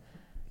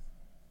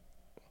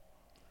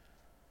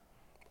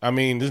 I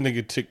mean, this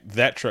nigga took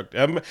that truck.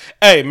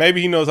 Hey,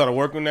 maybe he knows how to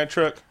work on that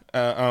truck.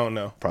 I don't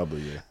know. Probably,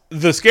 yeah.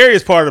 The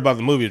scariest part about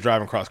the movie is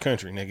driving cross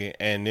country, nigga,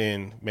 and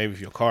then maybe if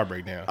your car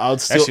break down.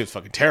 That shit's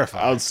fucking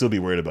terrifying. I would still be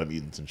worried about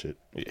mutants and shit.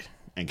 Yeah.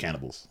 and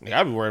cannibals. Yeah,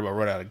 I'd be worried about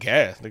running out of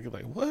gas. Nigga,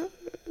 like, what?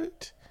 I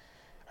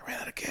ran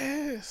out of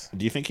gas.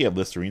 Do you think he had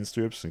Listerine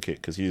strips?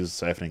 Because he was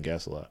siphoning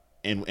gas a lot.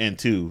 And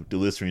two, do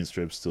Listerine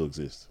strips still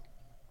exist?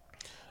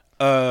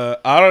 I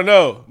don't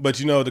know. But,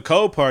 you know, the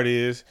cold part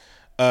is,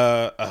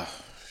 I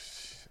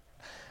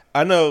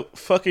know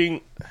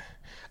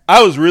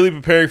I was really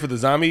preparing for the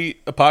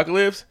zombie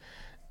apocalypse,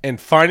 and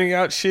finding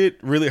out shit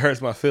really hurts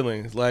my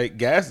feelings. Like,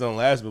 gas don't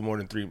last more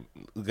than 3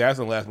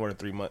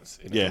 months.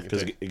 Yeah,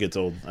 because it gets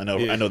old. I know.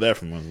 Yeah. I know that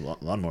from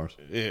lawnmowers.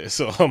 Yeah,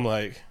 so I'm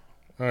like,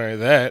 all right,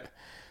 the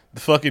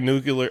fucking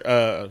nuclear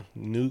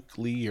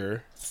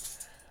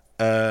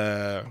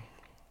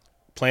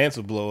plants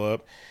would blow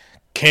up.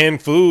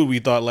 Canned food we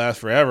thought lasts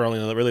forever only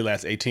really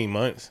lasts 18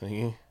 months.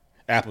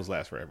 Apples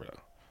last forever though.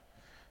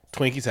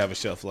 Twinkies have a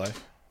shelf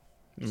life.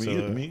 I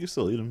mean, you can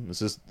still eat them. It's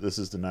just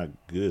they're not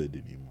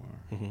good anymore.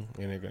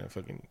 Mm-hmm. And they're gonna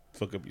fucking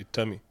fuck up your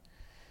tummy.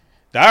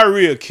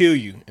 Diarrhea kill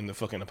you in the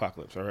fucking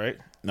apocalypse. All right.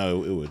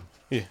 No, it would.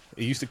 Yeah,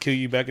 it used to kill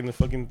you back in the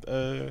fucking.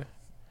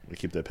 We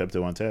keep that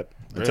Pepto on tap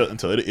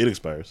until it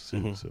expires.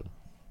 Mm-hmm. So.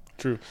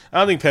 True.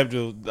 I don't think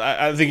Pepto.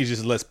 I think it's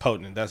just less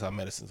potent. That's how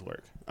medicines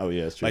work. Oh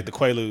yeah, that's true. Like the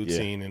Quaalude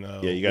scene in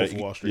you got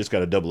Wall Street. You just got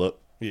to double up.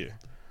 Yeah.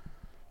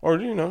 Or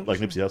like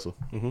Nipsey Hussle.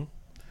 Mm-hmm.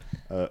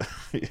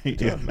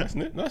 Yeah,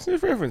 that's a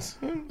reference.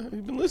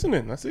 You've been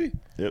listening. I see.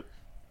 Yep.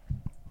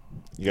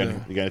 You got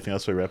anything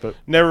else to wrap up?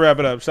 Never wrap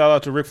it up. Shout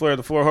out to Ric Flair,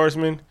 the Four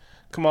Horsemen,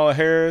 Kamala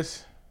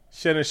Harris,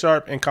 Shannon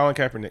Sharp, and Colin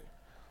Kaepernick.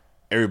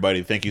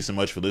 Everybody, thank you so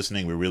much for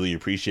listening. We really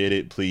appreciate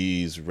it.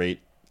 Please rate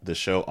the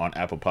show on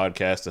Apple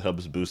Podcasts to help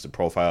us boost the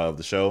profile of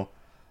the show.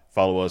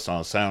 Follow us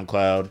on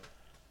SoundCloud,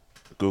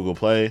 Google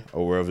Play,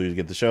 or wherever you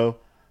get the show.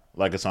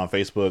 Like us on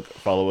Facebook.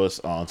 Follow us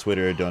on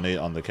Twitter. Donate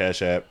on the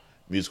Cash App.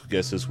 Musical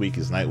guest this week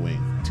is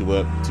Nightwing. 2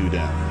 up, 2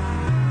 down.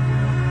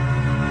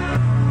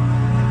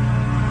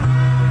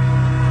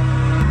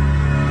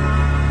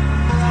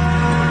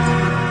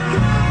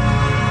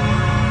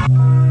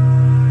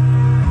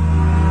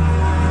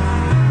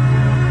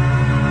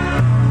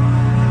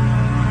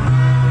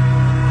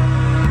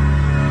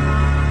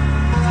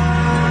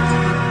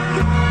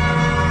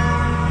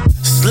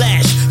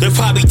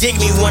 Probably dig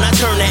me when I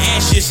turn to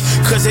ashes,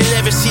 cause they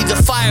never see the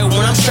fire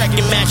when I'm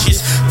striking matches.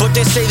 But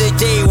they say that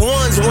day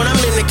ones when I'm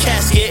in the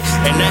casket,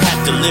 and I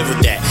have to live with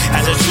that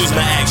as I choose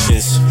my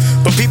actions.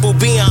 But people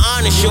being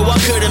honest, yo, I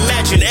could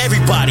imagine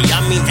everybody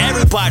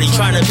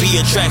trying to be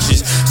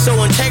attractions. So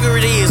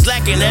integrity is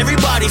lacking,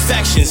 everybody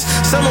factions.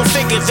 Someone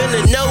faker than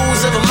the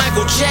nose of a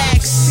Michael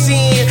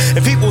Jackson.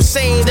 And people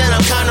saying that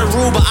I'm kinda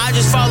rude, but I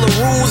just follow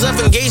rules of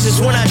engagements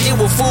when I deal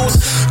with fools.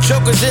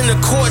 Jokers in the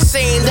court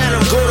saying that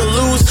I'm gonna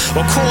lose,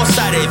 or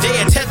cross-sided, they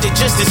attempted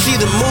just to see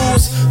the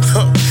moves.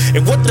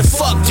 And what the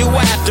fuck do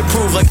I have to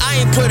prove? Like I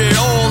ain't put it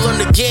all on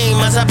the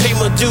game as I pay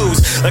my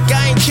dues. Like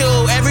I ain't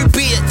kill every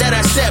beat that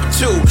I step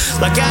to.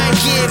 Like I ain't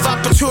give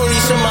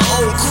opportunities to my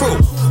own crew.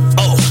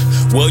 Oh,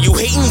 well you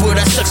hating, well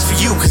that sucks for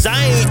you, cause I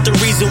ain't the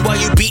reason why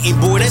you beating,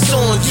 boy, that's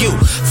on you.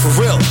 For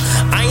real,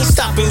 I ain't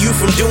stopping you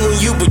from doing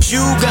you, but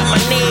you got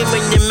my name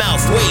in your mouth.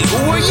 Wait, who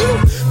are you?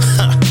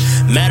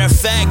 Matter of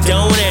fact,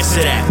 don't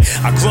answer that.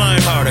 I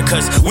grind harder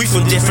cause we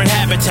from different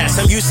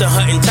habitats. I'm used to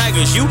hunting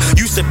tigers, you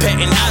used to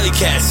petting alley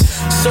cats.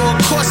 So of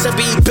course I'll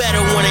be better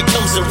when it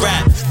comes to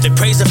rap. They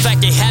praise the fact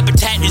that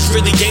habitat is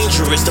really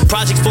dangerous. The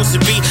project's supposed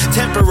to be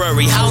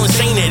temporary, how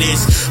insane it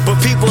is. But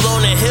people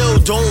on the hill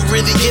don't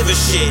really give a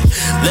shit.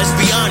 Let's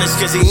be honest,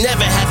 cause they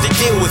never have to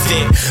deal with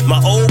it. My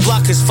old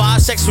block is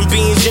 5 seconds from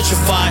being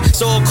gentrified,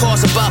 so it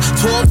costs about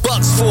 $12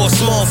 for a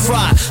small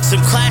fry. Some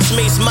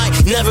classmates might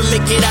never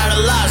make it out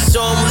alive,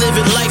 so I'm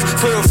living life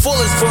for the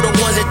fullest for the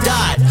ones that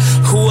died.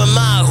 Who am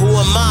I? Who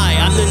am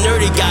I? I'm the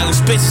nerdy guy who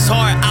spits his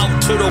heart out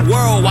to the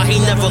world while he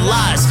never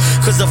lies.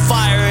 Cause the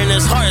fire in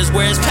his heart is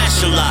where his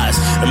passion lies.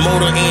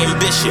 Immortal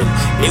ambition,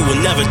 it will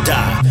never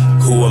die.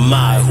 Who am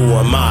I? Who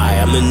am I?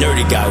 I'm the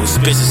nerdy guy who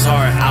spits his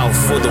heart out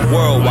for the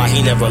world while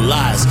he never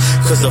lies.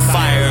 Cause the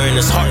fire in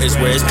his heart is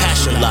where his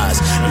passion lies.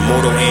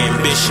 Immortal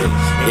ambition,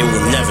 it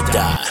will never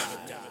die.